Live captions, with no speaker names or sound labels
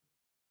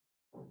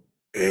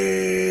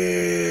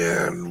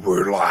And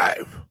we're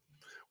live.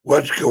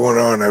 What's going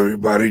on,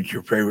 everybody? It's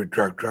your favorite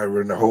truck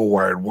driver in the whole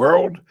wide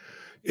world.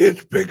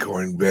 It's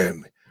Bitcoin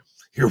Ben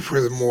here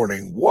for the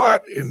morning.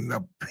 What in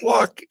the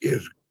pluck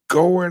is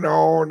going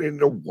on in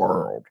the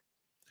world?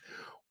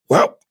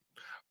 Well,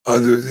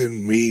 other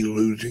than me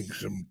losing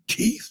some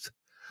teeth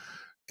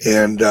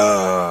and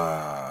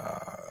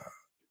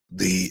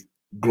the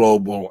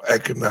global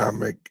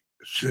economic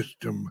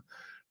system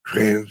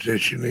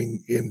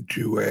transitioning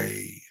into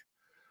a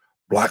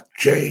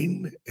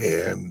blockchain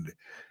and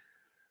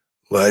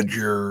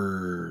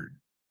ledger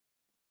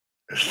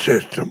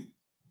system,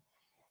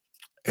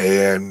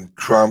 and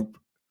Trump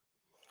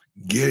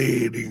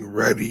getting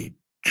ready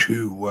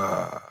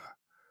to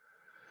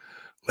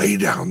lay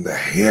down the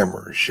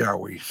hammer,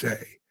 shall we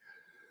say.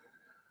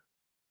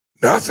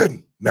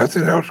 Nothing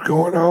else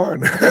going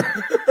on.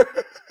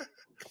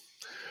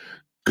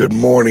 Good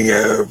morning,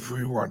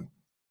 everyone.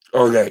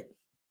 Okay,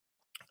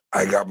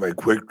 I got my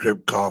quick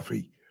trip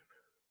coffee.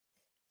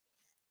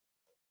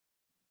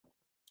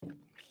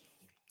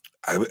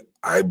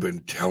 I've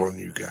been telling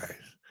you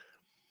guys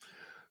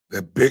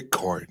that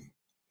Bitcoin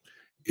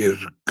is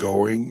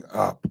going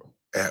up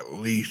at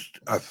least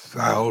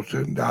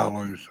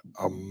 $1,000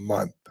 a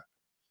month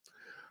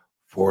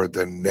for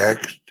the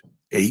next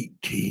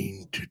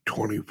 18 to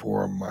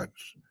 24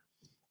 months.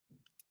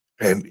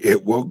 And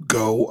it will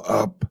go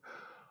up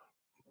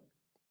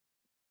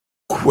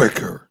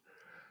quicker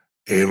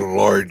and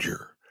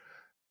larger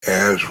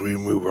as we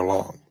move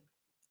along.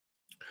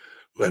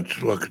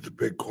 Let's look at the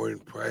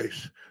Bitcoin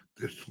price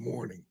this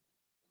morning.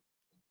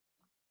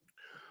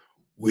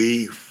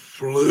 We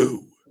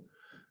flew,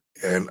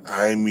 and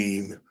I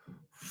mean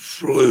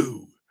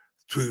flew,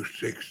 through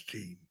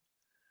 16.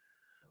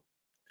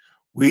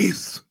 We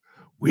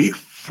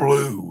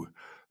flew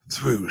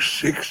through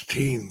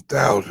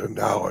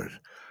 $16,000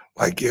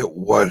 like it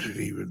wasn't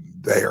even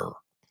there.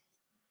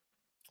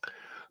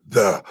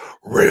 The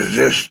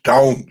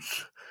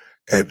resistance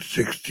at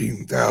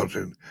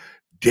 16,000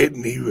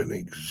 didn't even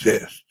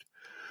exist.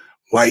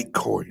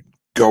 Litecoin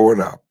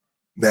going up.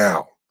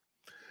 Now,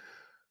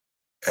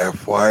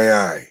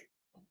 FYI,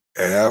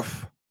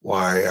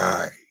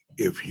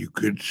 if you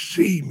could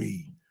see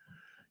me,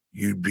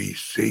 you'd be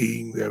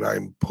seeing that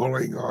I'm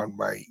pulling on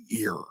my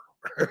ear.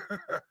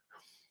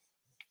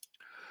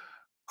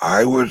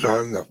 I was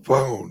on the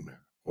phone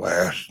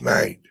last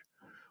night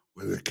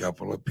with a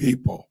couple of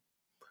people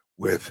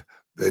with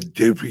the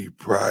Divi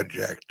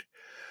Project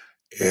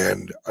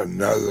and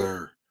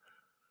another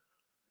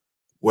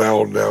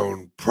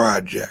well-known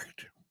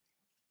project,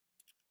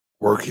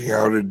 working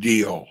out a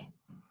deal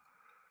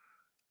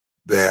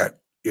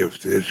that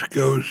if this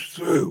goes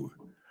through,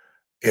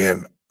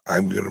 and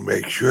I'm going to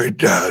make sure it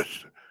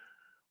does,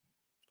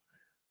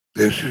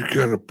 this is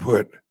going to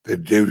put the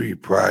Divi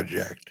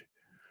Project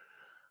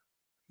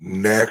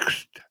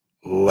next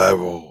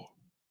level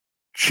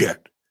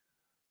shit.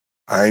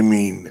 I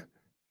mean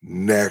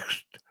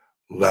next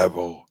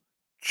level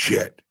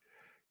shit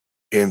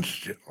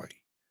instantly.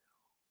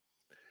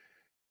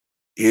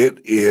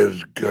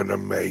 It's going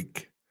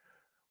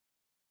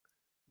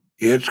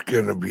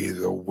to be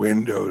the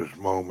Windows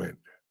moment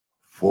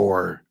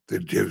for the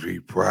Divi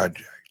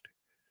Project.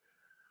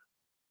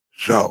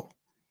 So,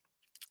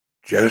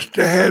 just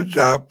a heads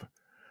up,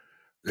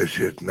 this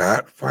is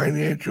not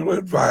financial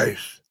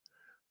advice.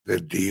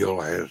 The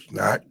deal has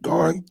not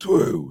gone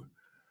through,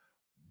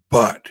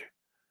 but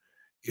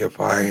if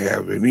I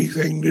have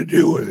anything to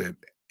do with it,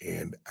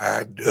 and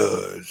I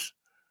does,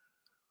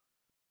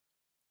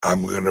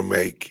 I'm going to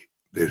make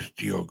this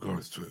deal go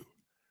through.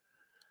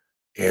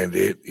 And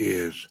it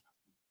is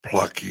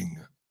plucking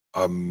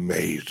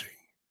amazing.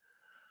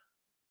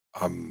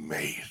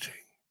 Amazing.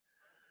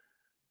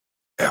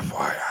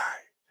 FYI.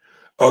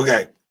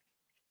 Okay.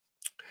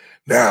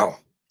 Now,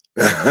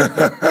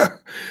 let's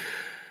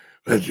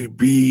see,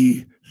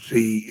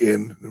 BC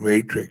in the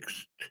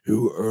Matrix.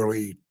 Too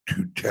early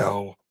to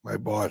tell my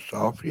boss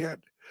off yet?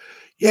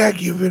 Yeah,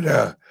 give it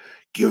a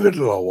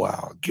little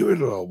while. Give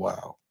it a little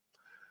while.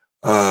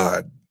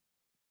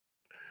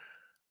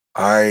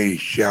 I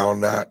shall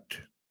not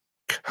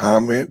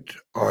comment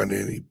on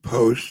any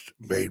posts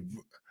made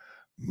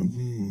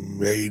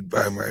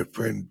by my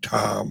friend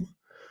Tom.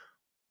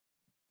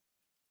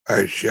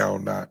 I shall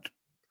not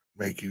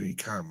make any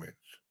comments.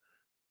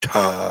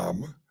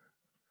 Tom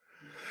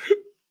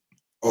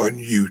on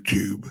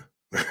YouTube.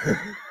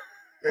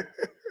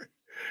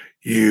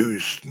 You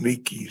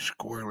sneaky,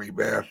 squirrely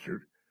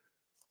bastard.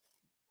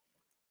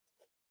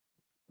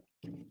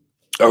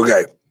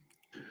 Okay.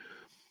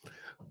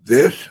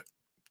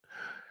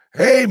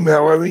 Hey,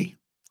 Melanie.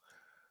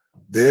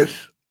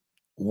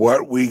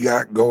 What we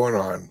got going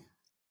on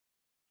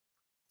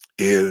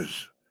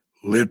is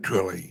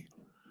literally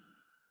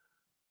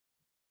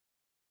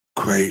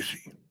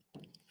crazy.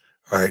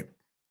 All right.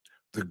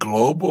 The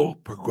global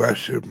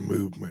progressive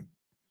movement,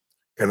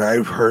 and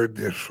I've heard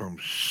this from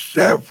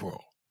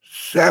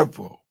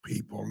several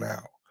people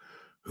now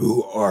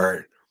who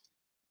are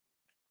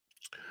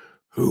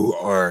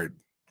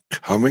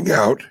coming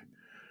out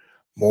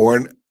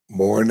More,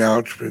 more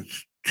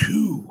announcements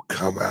to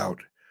come out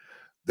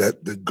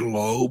that the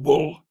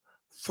global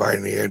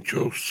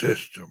financial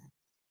system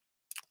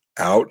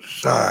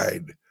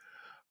outside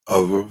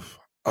of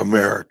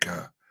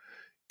America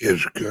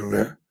is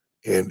gonna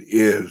and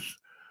is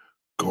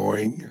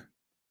going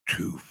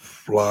to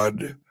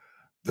flood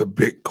the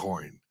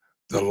Bitcoin,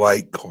 the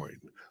Litecoin,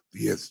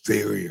 the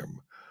Ethereum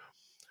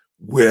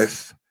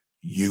with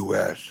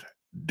US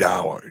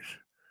dollars.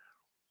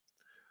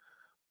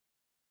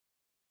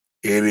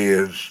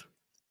 It's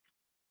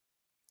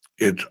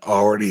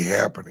already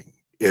happening.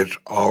 It's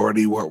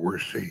already what we're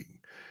seeing.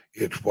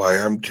 It's why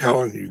I'm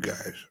telling you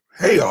guys,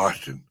 hey,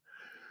 Austin,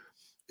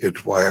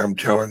 it's why I'm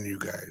telling you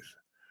guys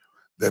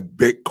that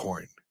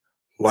Bitcoin,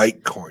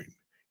 Litecoin,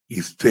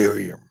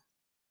 Ethereum,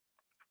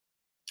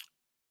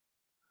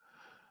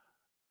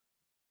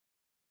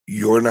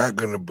 you're not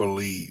going to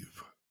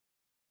believe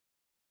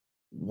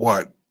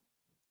what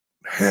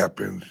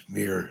happens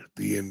near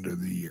the end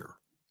of the year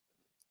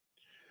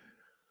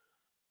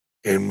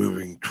and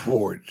moving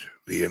towards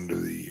the end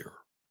of the year.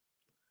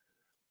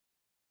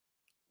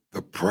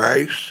 The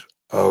price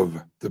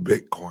of the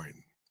Bitcoin,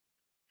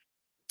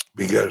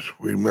 because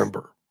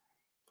remember,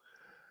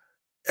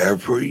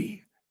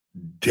 every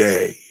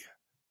day,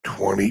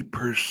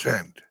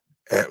 20%,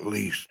 at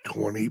least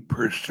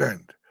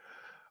 20%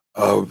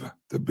 of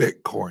the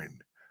Bitcoin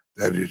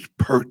that is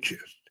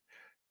purchased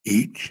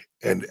each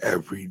and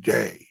every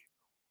day,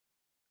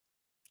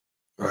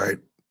 right?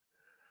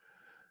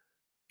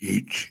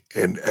 Each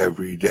and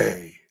every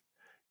day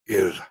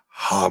is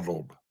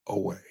hodled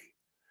away.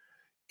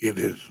 It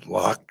is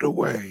locked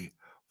away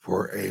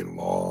for a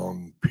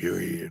long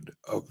period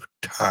of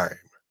time.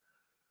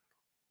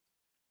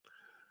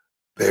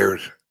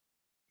 There's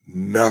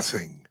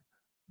nothing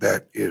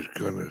that is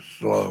going to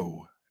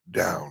slow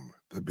down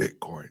the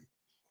Bitcoin.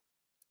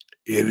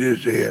 It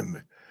is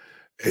in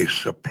a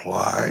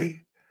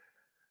supply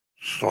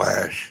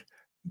slash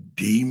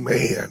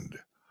demand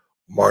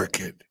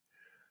market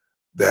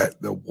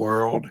that the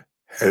world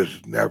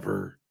has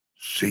never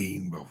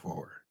seen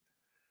before.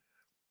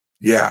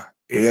 Yeah,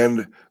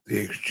 and the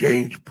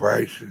exchange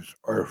prices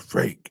are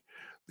fake.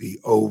 The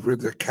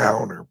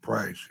over-the-counter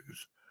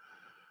prices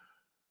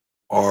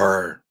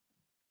are,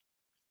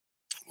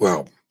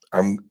 well,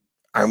 I'm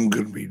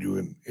going to be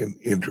doing an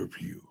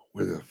interview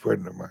with a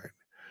friend of mine,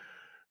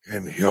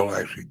 and he'll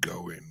actually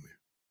go in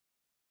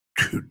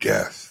to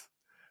depth.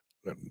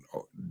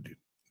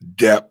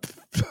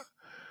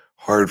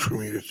 Hard for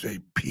me to say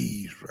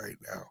peas right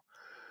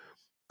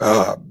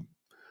now.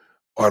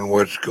 On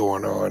what's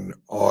going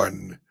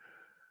on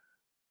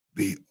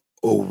the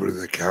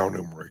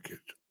over-the-counter market.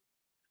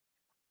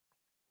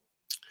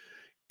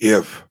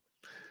 If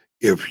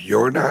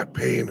you're not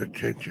paying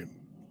attention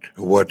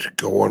to what's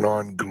going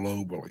on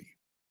globally,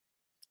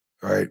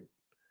 right?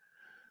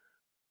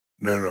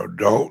 No,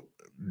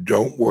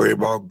 don't worry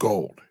about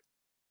gold.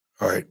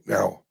 All right,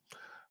 now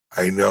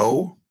I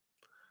know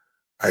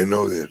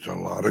there's a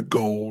lot of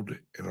gold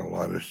and a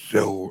lot of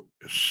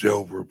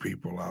silver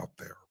people out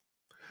there,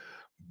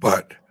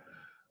 but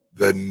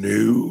the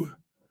new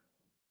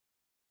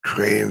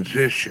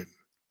transition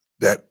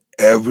that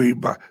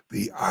everybody,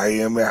 the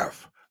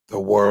IMF, the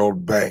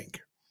World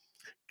Bank,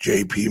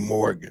 JP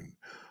Morgan,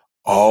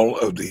 all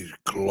of these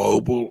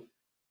global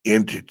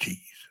entities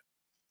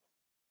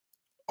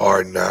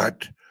are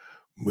not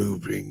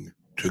moving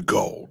to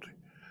gold.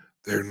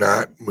 They're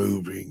not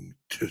moving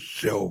to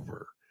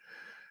silver.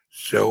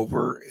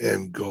 Silver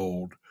and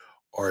gold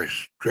are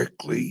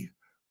strictly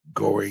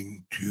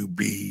going to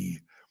be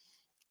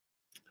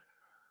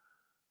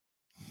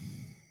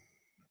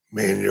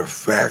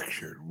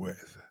manufactured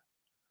with.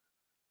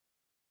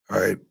 All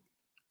right?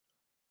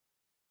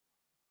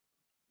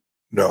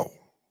 No.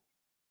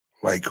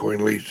 Like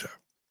Coin Lisa.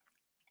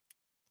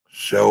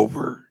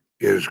 Silver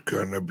is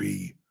going to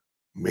be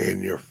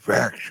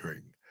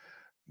manufacturing,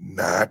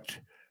 not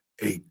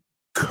a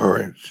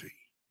currency.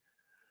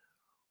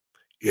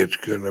 It's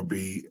going to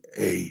be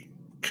a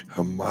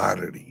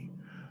commodity.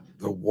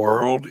 The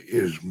world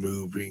is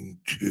moving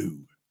to,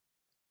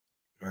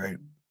 right?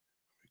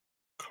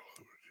 Close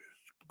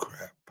this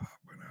crap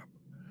popping up.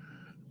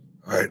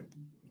 All right.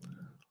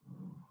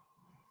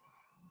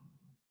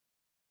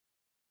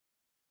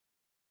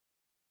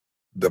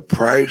 The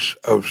price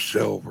of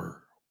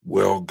silver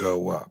will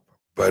go up,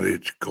 but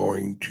it's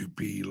going to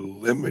be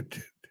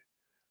limited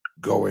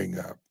going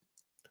up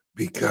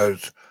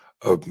because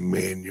of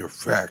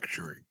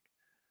manufacturing.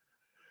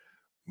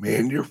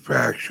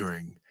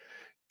 Manufacturing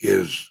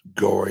is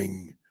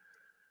going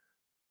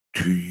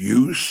to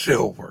use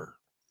silver,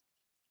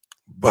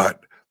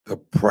 but the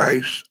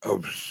price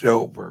of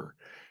silver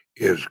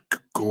is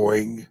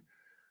going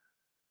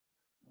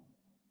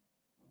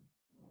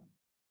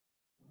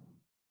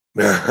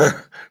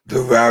the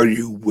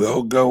value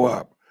will go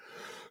up,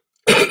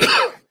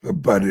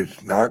 but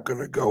it's not going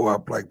to go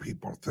up like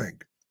people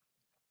think.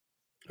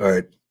 All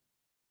right.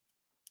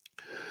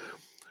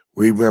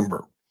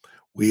 Remember,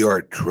 we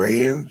are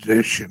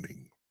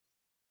transitioning.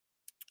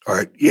 All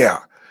right. Yeah.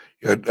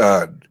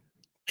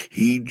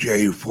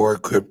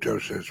 TJ4 Crypto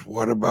says,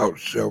 what about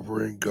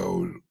silver and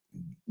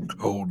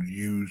gold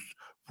used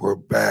for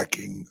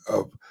backing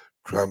of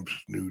Trump's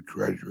new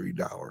treasury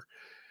dollar?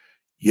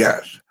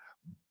 Yes,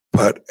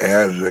 but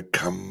as a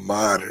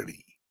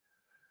commodity,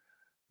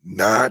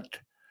 not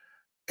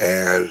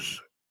as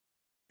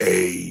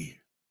a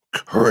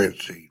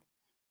currency,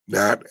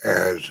 not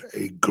as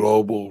a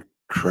global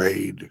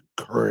trade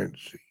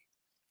currency.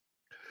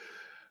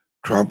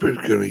 Trump is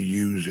going to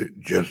use it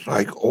just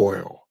like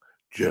oil,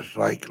 just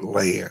like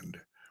land.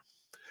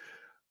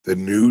 The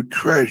new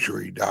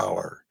treasury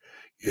dollar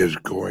is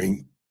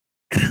going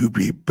to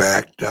be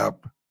backed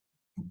up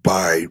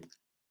by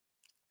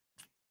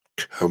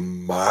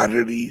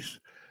commodities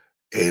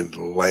and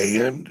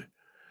land,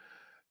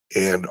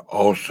 and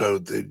also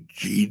the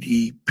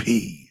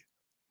GDP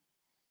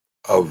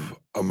of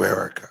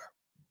America,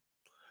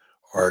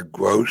 our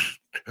gross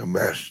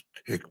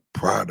domestic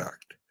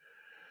product,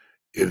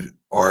 is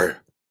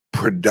our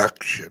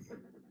production,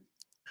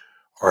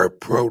 our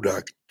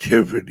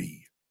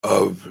productivity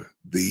of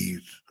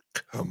these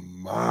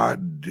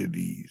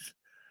commodities.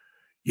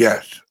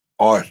 Yes,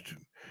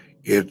 Austin,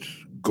 it's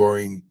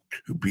going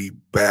to be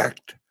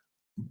backed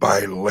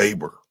by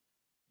labor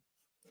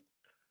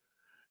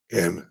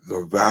and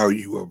the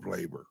value of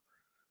labor,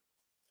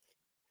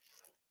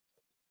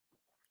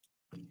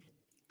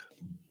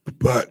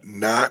 but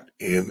not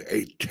in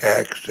a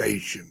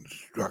taxation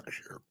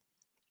structure.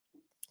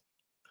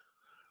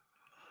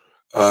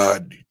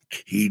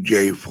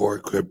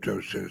 TJ4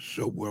 Crypto says,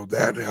 so will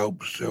that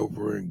help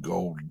silver and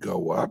gold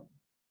go up?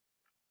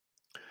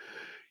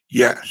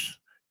 Yes,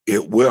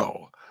 it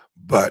will,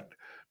 but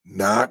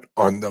not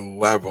on the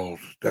levels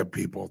that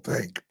people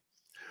think.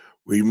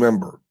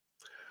 Remember,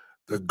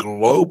 the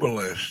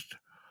globalists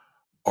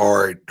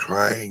are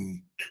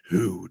trying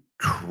to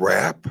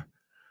trap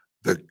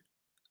the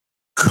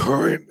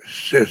current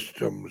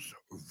system's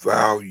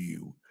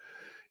value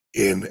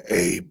in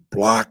a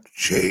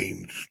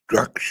blockchain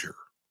structure.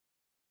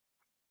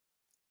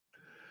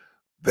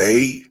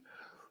 They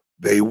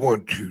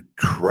want to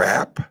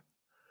trap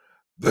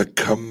the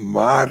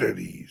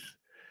commodities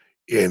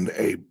in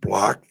a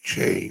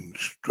blockchain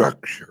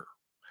structure.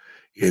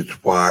 It's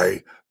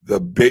why the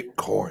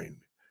Bitcoin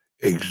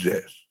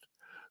exists.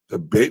 The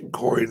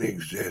Bitcoin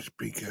exists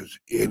because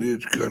it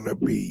is going to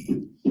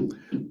be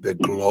the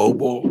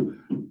global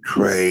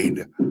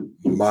trade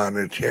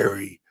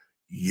monetary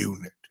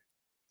unit.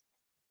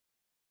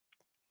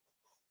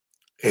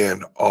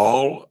 And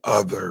all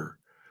other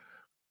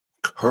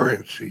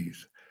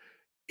currencies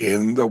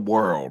in the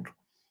world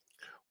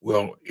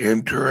will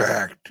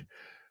interact.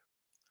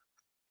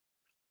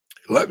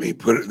 Let me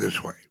put it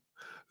this way.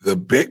 The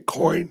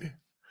Bitcoin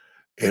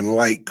and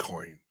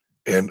Litecoin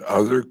and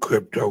other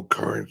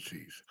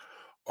cryptocurrencies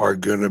are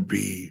going to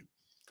be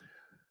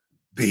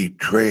the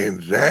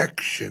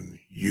transaction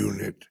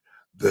unit,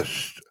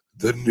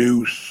 the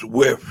new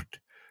SWIFT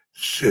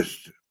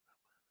system.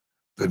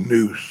 The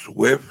new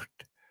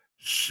SWIFT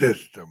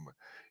system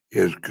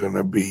is going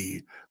to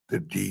be the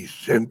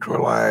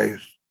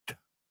decentralized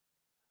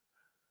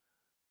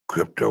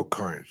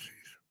cryptocurrencies.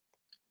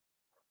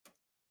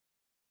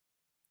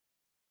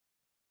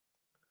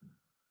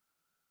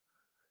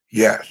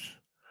 Yes.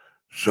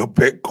 So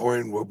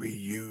Bitcoin will be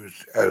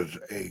used as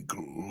a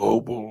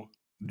global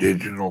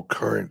digital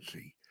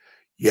currency.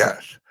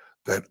 Yes,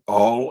 that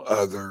all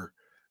other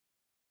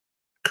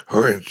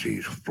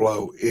currencies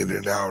flow in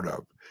and out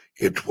of.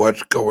 It's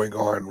what's going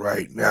on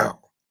right now.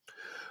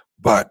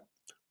 But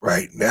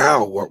right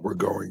now, what we're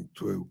going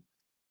through,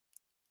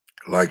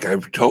 like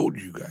I've told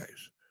you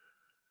guys,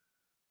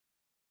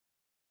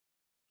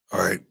 all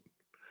right,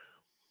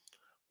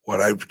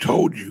 what I've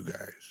told you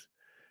guys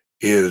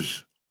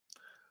is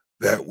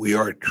that we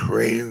are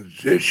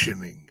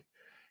transitioning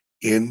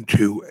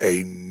into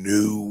a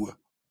new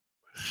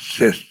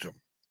system.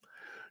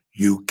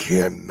 You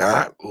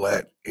cannot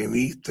let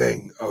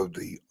anything of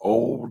the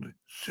old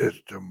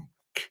system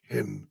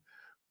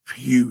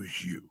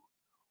confuse you.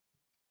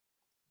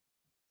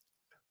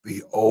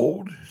 The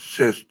old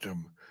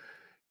system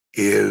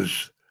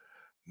is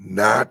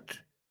not,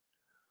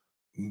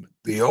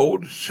 the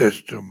old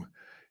system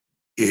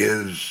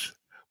is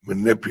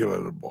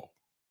manipulatable.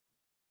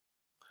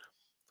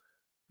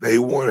 They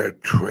want to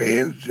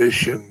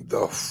transition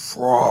the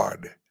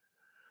fraud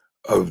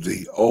of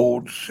the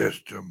old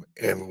system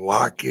and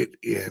lock it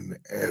in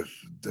as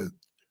the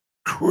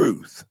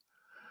truth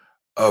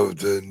of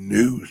the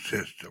new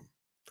system.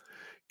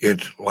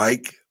 It's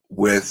like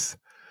with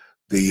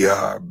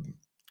the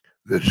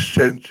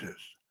census.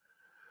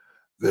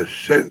 The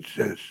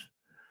census,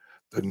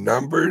 the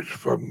numbers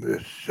from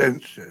the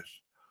census,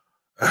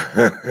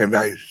 and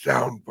I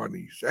sound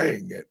funny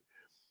saying it,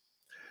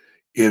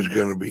 is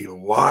going to be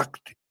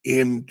locked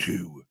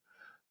into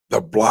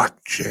the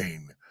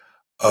blockchain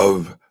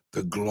of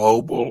the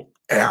global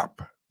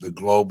app, the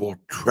global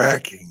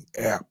tracking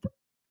app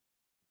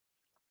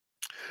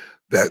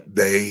that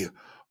they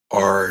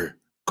are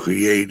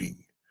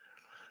creating.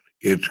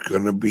 It's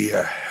going to be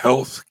a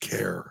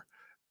healthcare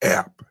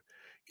app.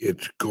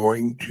 It's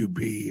going to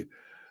be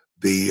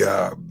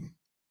the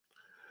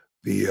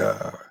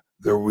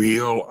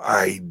Real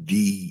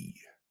ID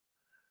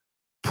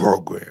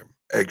program,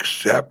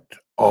 except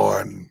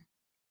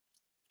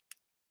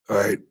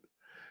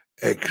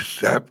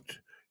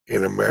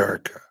in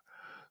America.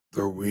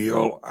 The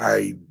Real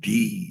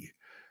ID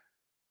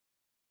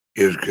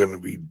is going to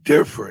be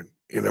different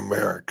in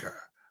America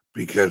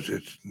because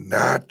it's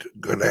not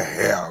going to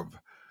have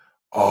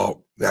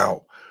all.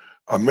 Now,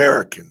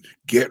 Americans,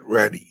 get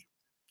ready,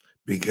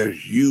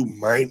 because you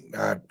might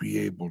not be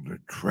able to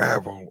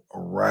travel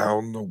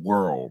around the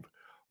world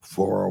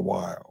for a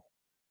while.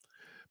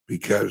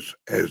 Because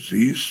as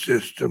these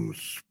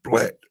systems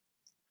split,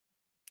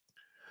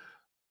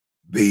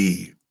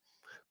 the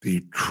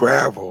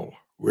travel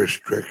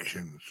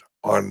restrictions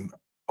on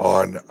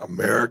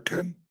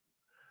American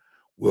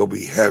will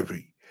be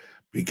heavy,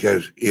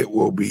 because it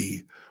will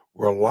be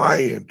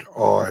reliant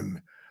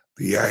on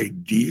the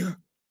idea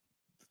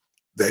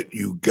that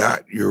you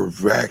got your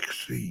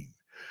vaccine,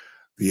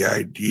 the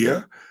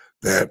idea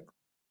that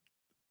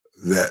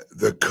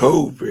the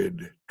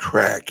COVID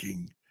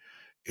tracking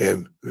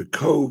and the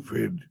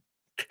COVID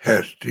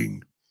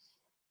testing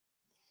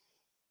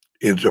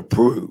is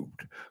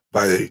approved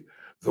by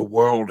the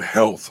World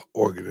Health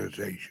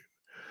Organization.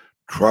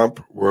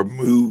 Trump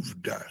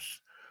removed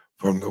us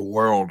from the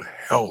World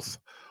Health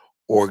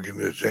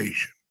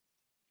Organization.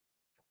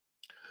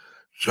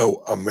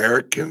 So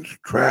Americans'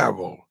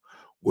 travel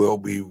will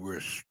be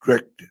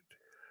restricted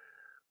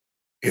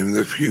in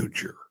the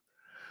future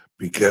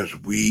because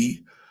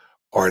we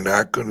are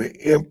not going to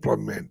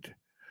implement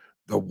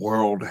the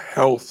World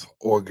Health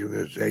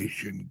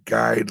Organization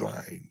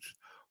guidelines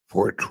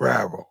for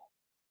travel.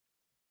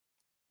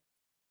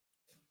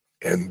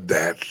 And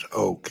that's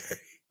okay.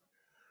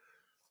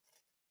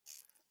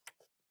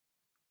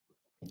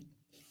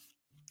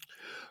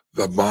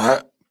 The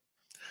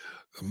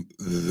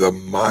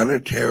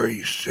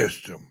monetary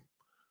system,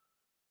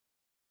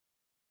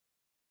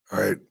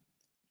 right?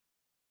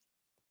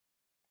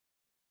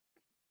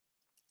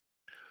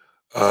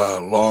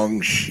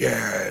 Long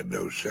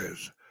Shadow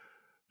says,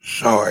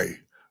 sorry,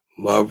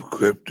 love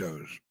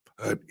cryptos,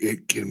 but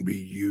it can be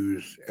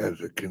used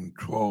as a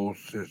control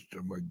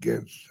system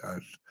against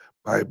us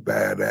by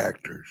bad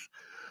actors.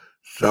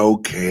 So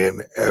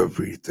can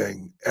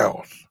everything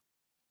else.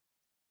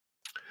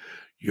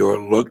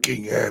 You're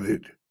looking at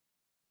it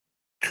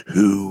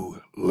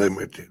too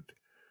limited.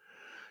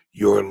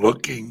 You're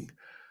looking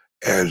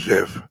as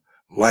if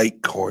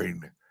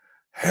Litecoin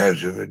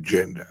has an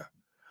agenda.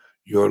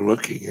 You're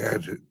looking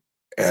at it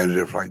as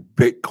if like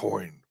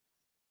Bitcoin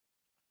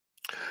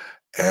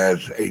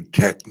as a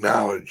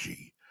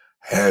technology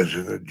has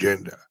an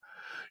agenda.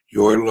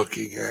 You're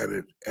looking at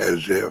it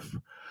as if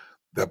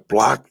the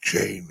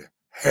blockchain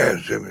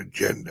has an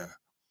agenda.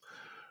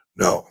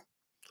 No,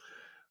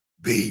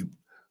 the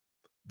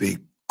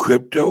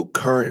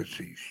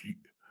cryptocurrencies,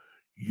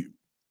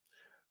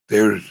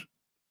 there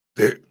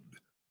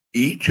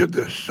each of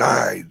the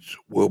sides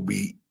will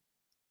be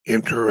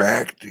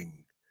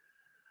interacting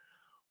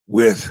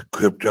with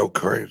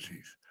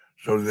cryptocurrencies.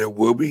 So there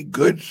will be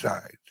good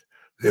sides,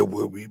 there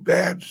will be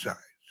bad sides.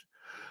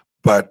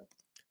 But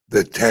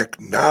the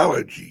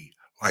technology,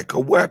 like a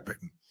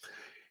weapon,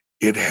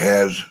 it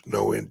has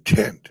no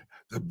intent.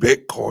 The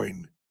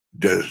Bitcoin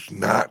does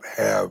not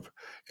have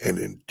an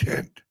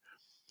intent.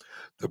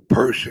 The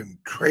person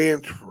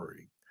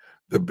transferring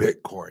the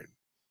Bitcoin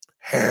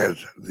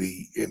has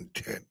the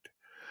intent.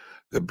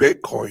 The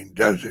Bitcoin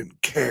doesn't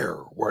care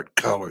what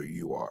color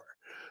you are.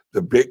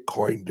 The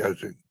Bitcoin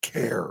doesn't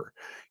care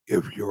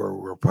if you're a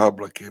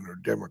Republican or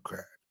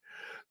Democrat.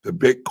 The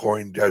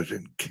Bitcoin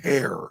doesn't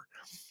care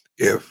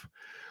if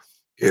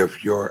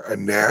you're a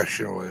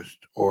nationalist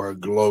or a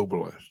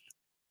globalist.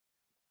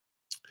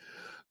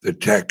 The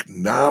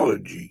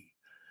technology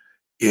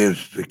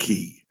is the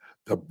key.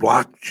 The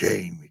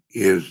blockchain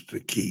is the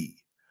key.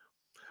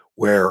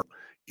 Where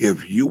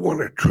if you want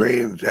to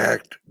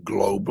transact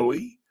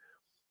globally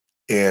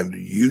and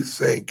you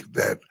think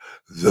that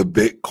the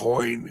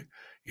Bitcoin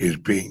is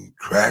being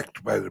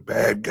tracked by the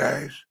bad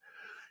guys,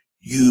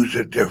 use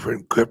a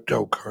different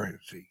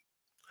cryptocurrency.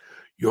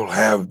 You'll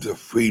have the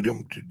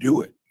freedom to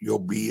do it. You'll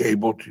be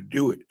able to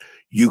do it.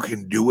 You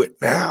can do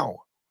it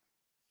now.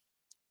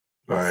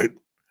 Right?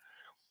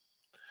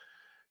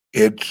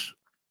 It's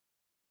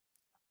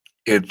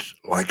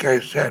like I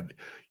said,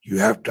 you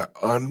have to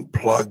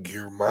unplug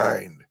your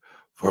mind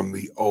from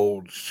the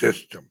old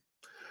system.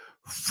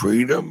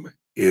 Freedom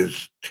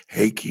is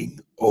taking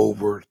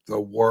over the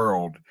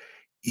world,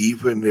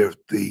 even if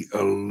the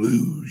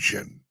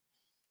illusion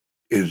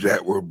is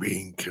that we're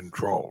being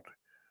controlled.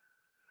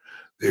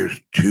 There's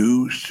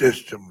two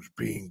systems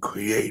being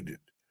created.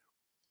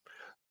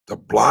 The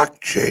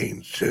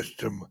blockchain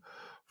system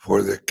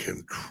for the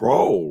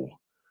control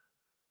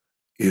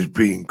is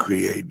being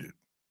created.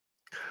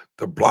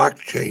 The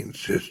blockchain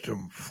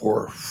system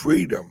for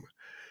freedom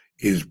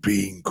is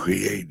being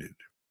created.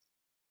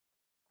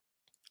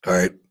 All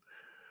right?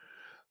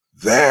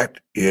 That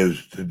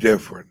is the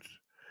difference.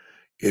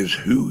 is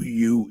who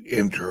you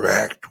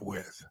interact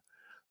with.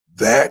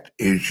 That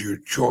is your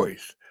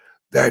choice.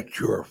 That's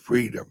your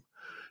freedom.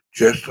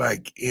 Just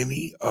like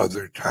any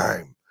other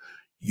time,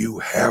 you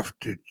have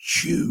to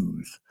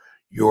choose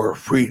your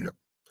freedom.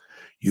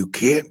 You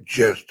can't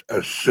just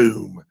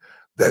assume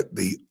that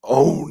the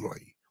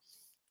only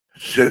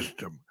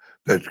system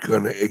that's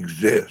going to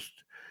exist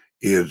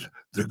is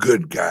the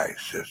good guy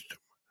system.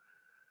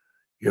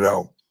 You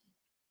know,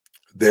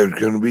 there's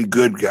going to be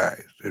good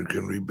guys, there's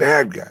going to be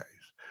bad guys,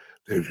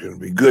 there's going to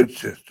be good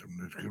systems,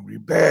 there's going to be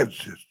bad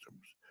systems,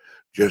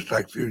 just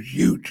like there's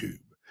YouTube,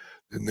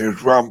 then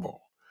there's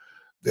Rumble,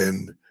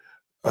 then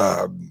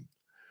um,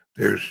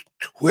 there's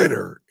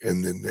Twitter,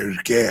 and then there's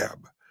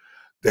Gab.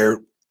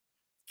 There,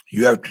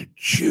 you have to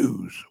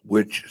choose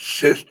which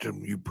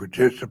system you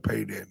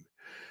participate in.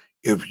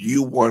 If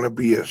you want to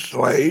be a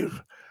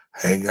slave,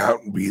 hang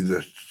out and be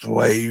the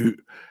slave,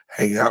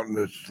 hang out in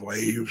the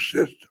slave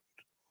system.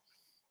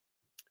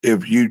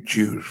 If you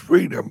choose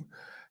freedom,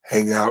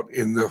 hang out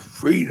in the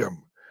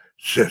freedom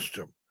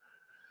system.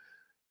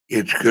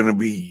 It's going to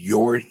be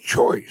your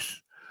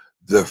choice.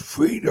 The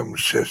freedom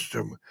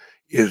system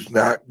is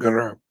not going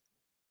to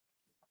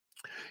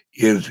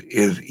is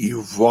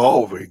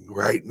evolving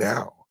right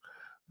now.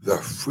 The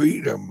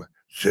freedom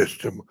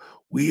system,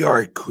 we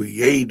are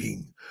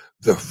creating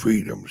the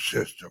freedom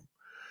system.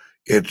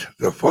 It's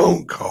the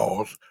phone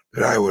calls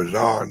that I was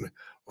on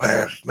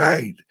last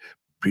night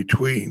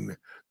between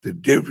the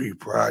Divi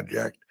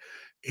Project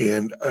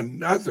and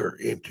another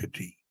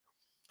entity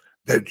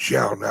that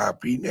shall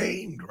not be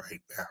named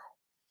right now.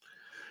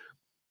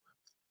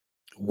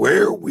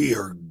 Where we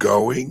are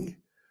going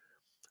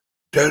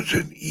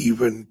doesn't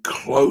even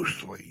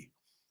closely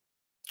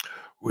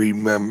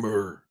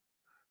remember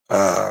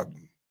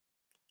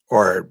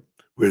or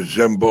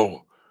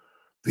resemble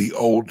the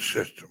old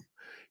system.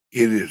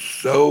 It is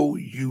so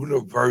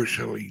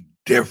universally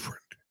different.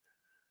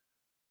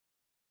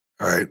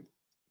 All right.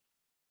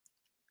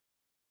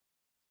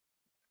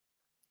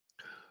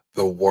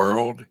 The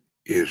world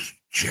is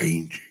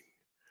changing,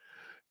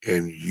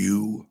 and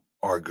you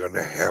are going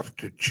to have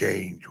to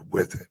change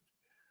with it.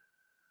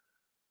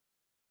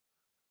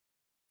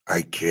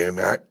 I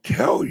cannot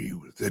tell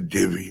you the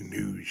Divi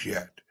news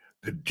yet.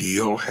 The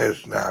deal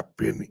has not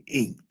been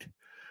inked.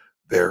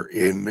 They're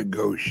in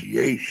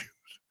negotiations.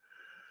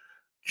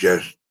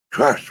 Just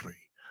trust me,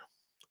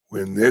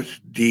 when this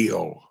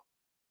deal,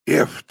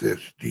 if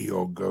this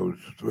deal goes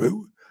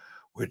through,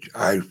 which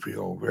I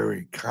feel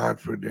very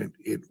confident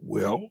it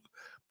will,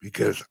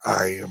 because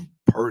I am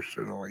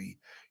personally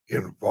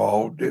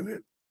involved in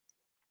it,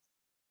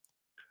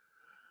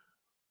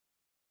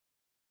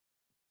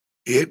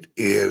 it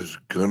is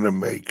going to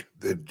make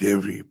the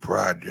Divi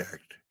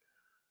Project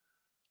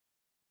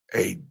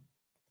a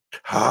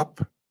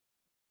top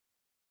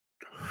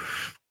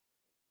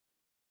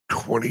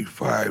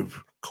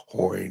 25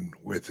 coin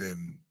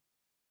within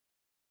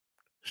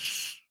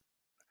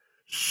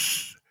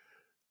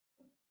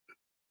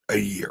a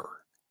year.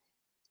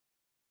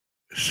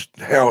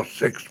 Hell,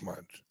 6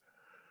 months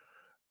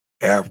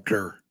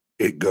after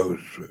it goes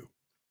through.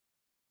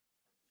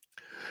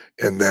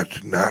 And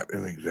that's not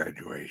an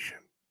exaggeration.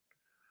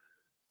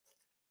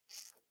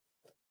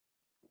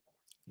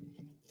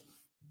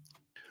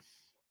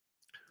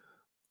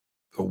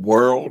 The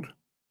world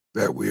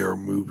that we are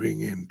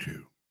moving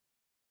into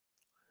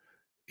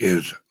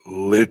is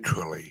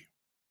literally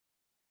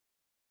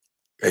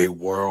a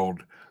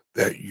world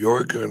that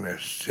you're going to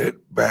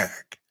sit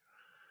back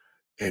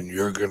and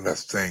you're going to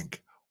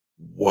think,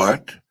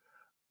 what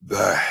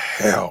the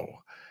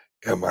hell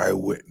am I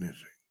witnessing?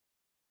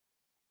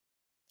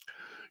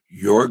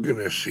 You're going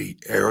to see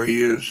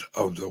areas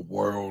of the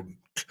world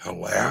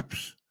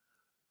collapse,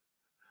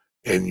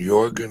 and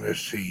you're going to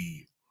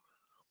see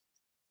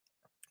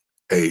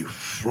a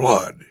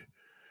flood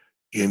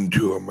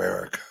into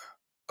America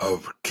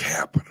of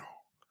capital,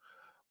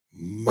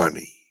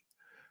 money,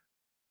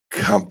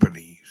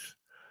 companies.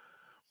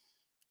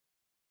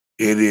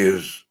 It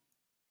is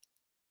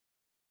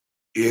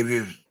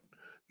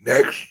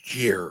next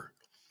year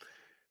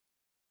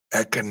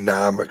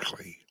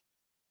economically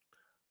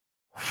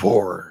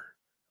for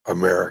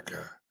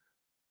America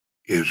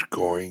is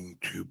going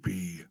to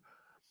be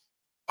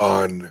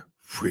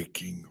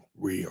unfreaking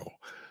real.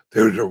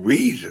 There's a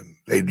reason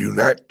they do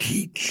not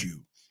teach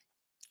you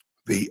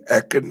the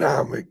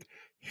economic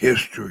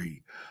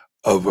history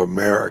of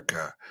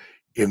America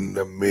in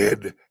the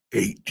mid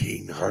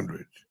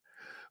 1800s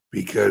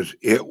because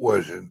it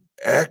was an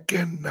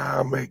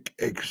economic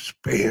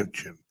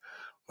expansion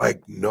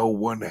like no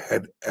one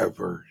had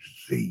ever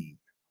seen.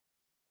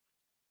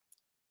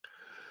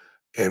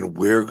 And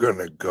we're going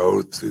to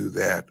go through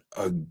that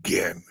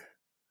again.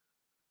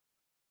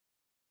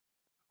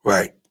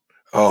 Right.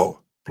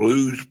 Oh,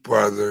 Blues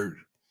Brothers,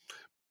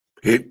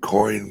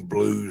 Bitcoin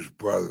Blues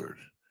Brothers.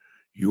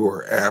 You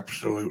are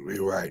absolutely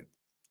right.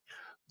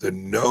 The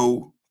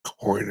no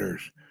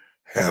coiners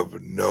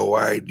have no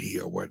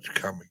idea what's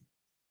coming.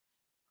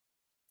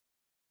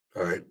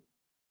 All right.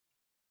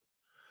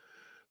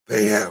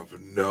 They have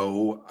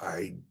no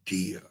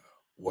idea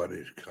what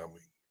is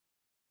coming.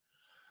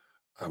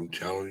 I'm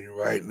telling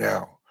you right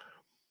now,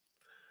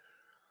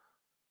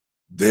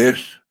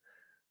 this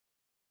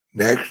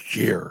next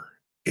year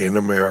in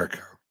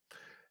America,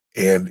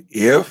 and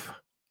if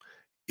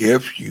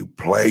you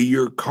play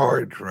your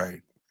cards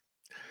right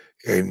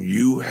and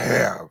you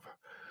have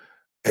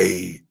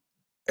a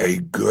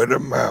good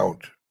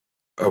amount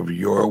of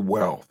your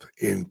wealth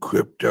in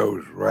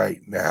cryptos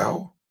right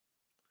now,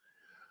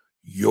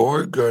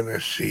 you're going to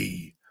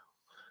see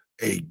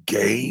a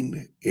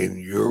gain in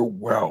your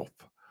wealth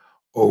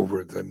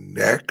over the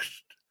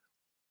next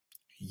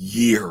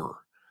year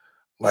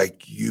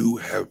like you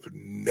have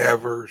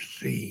never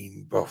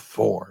seen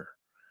before.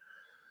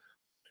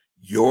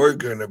 You're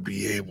going to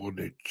be able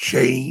to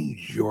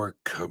change your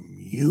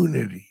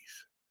communities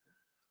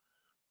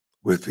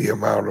with the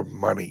amount of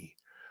money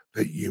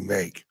that you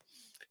make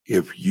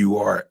if you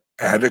are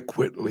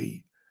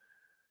adequately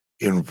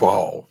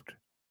involved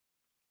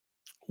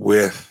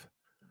with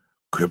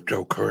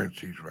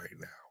cryptocurrencies right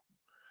now.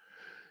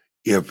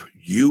 If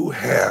you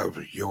have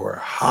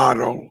your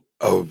hodl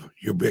of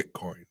your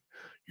Bitcoin,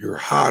 your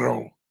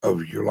hodl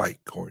of your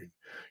Litecoin,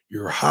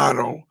 your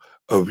hodl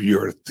of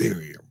your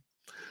Ethereum,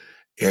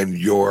 and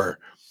you're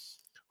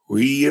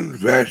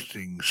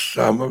reinvesting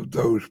some of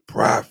those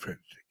profits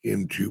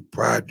into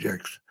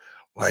projects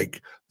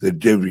like the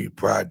Divi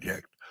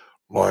project,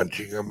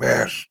 launching a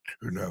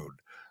masternode,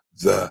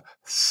 the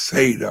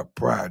Theta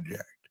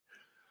project,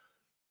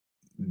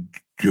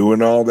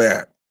 doing all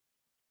that.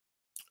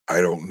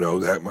 I don't know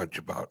that much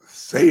about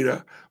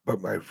Theta,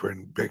 but my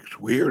friend Bix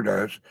Weir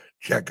does.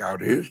 Check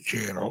out his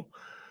channel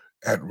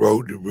at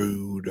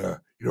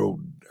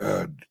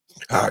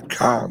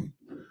roadtorood.com.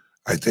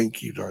 I think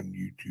he's on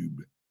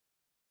YouTube.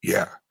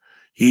 Yeah,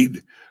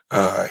 him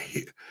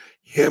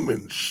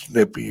and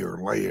Snippy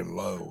are laying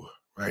low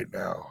right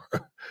now.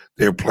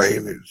 They're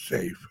playing it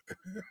safe.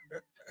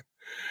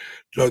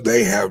 So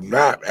they have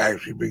not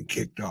actually been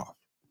kicked off.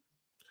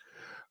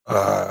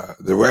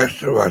 The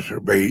rest of us are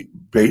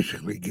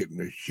basically getting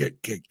the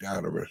shit kicked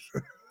out of us.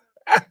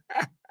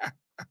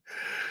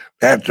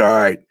 That's all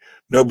right.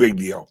 No big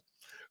deal.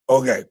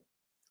 Okay,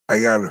 I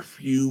got a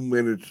few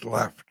minutes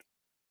left.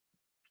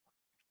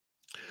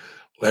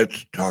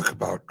 Let's talk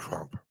about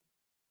Trump.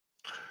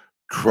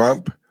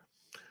 Trump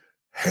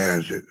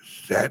has it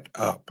set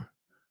up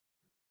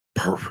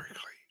perfectly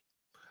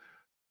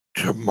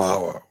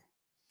tomorrow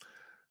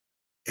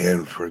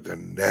and for the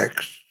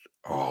next,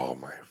 oh,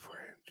 my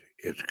friend,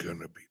 it's going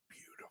to be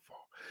beautiful.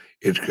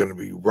 It's going to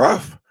be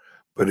rough,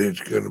 but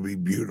it's going to be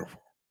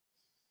beautiful.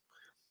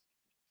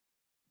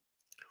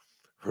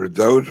 For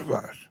those of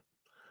us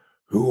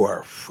who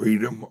are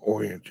freedom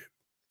oriented,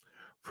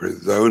 for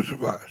those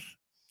of us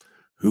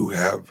who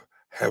have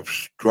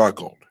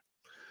struggled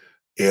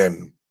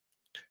and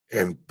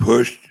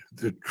pushed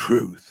the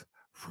truth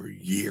for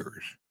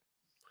years,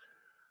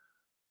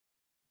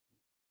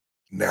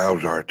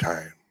 now's our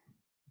time.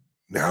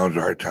 Now's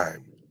our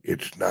time.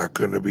 It's not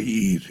going to be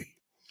easy.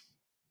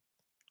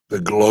 The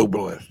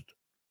globalists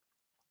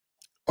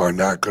are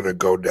not going to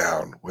go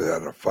down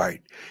without a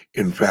fight.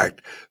 In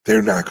fact,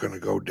 they're not going to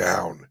go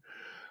down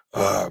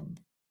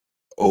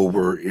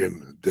over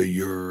in the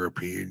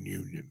European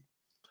Union.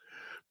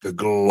 The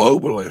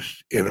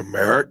globalists in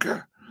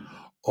America,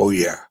 oh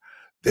yeah,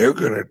 they're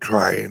going to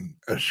try and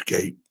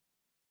escape.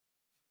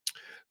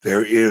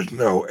 There is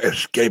no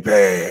escape.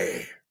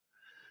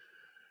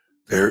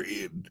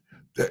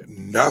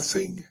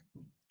 Nothing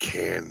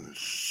can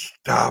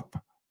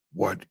stop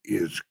what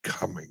is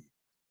coming.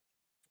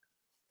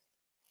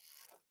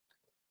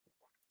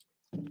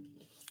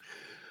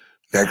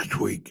 Next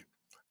week,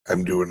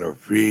 I'm doing a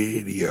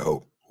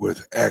video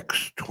with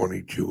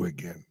X22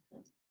 again.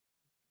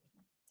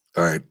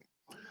 All right.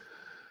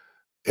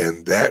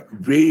 And that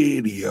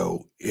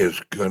video is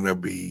going to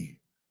be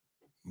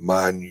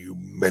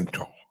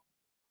monumental.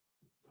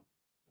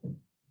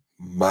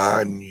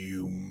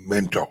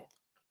 Monumental.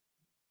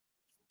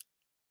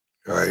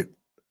 All right.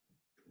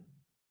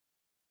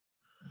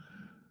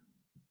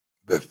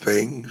 The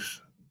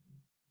things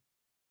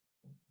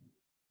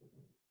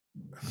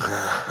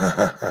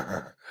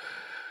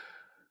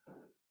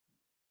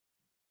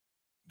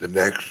the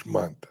next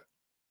month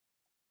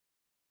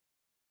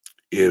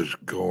is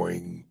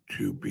going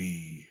to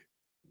be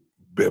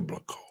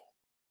biblical.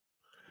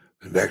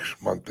 The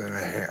next month and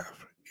a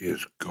half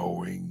is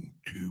going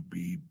to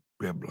be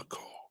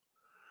biblical.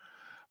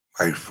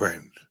 My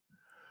friends,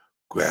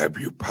 grab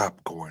your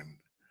popcorn,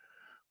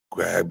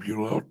 grab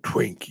your little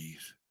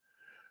Twinkies,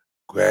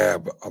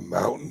 grab a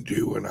Mountain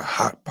Dew and a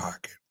Hot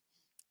Pocket.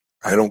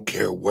 I don't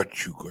care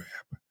what you grab.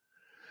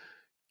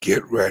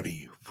 Get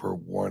ready for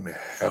one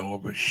hell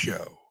of a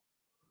show,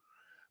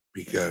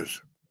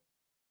 because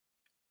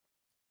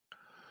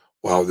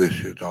while this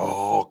is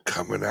all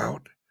coming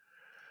out,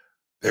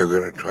 they're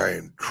going to try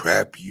and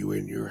trap you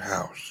in your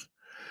house.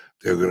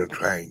 They're going to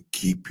try and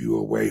keep you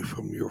away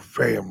from your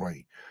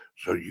family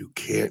so you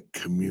can't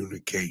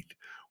communicate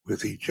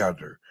with each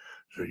other,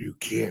 so you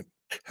can't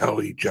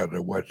tell each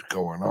other what's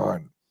going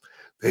on.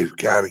 They've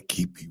got to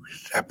keep you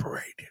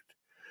separated.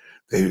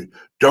 They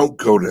don't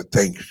go to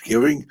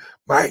Thanksgiving.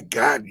 My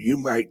God, you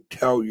might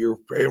tell your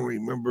family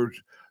members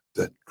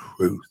the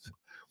truth,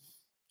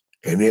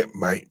 and it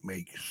might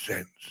make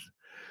sense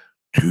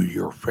to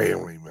your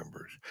family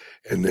members.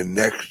 And the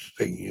next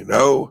thing you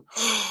know,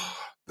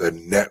 the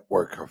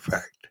network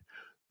effect.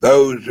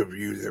 Those of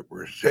you that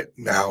were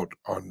sitting out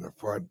on the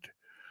front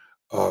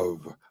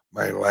of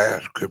my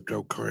last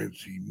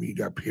cryptocurrency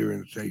meetup here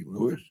in St.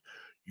 Louis,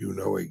 you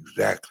know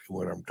exactly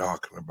what I'm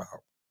talking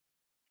about.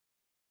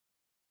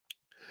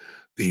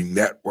 The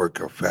network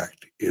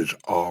effect is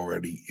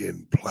already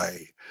in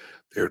play.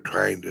 They're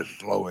trying to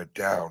slow it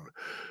down.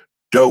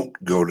 Don't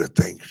go to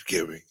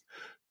Thanksgiving.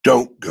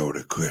 Don't go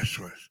to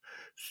Christmas.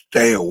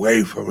 Stay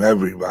away from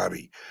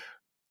everybody.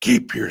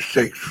 Keep your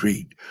 6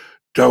 feet.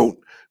 Don't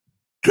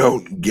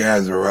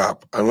gather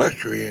up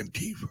unless you're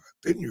Antifa.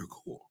 Then you're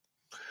cool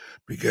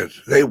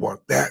because they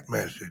want that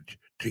message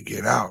to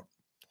get out.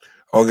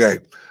 Okay,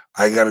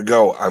 I gotta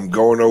go. I'm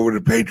going over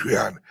to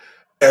Patreon.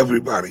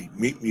 Everybody,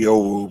 meet me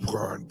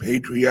over on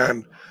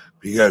Patreon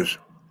because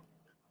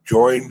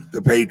join the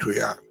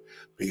Patreon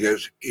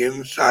because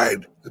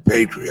inside the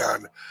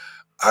Patreon,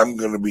 I'm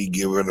gonna be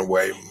giving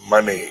away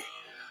money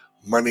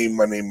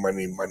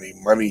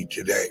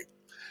today.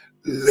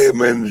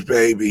 Lemons,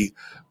 baby.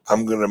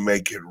 I'm gonna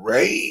make it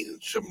rain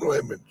some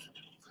lemons.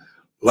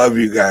 Love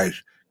you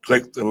guys.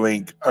 Click the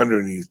link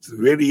underneath the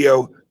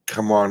video.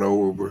 Come on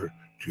over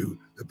to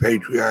the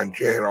Patreon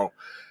channel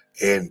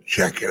and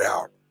check it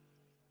out.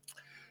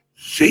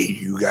 See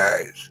you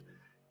guys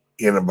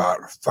in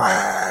about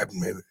 5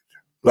 minutes.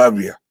 Love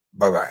you.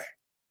 Bye-bye.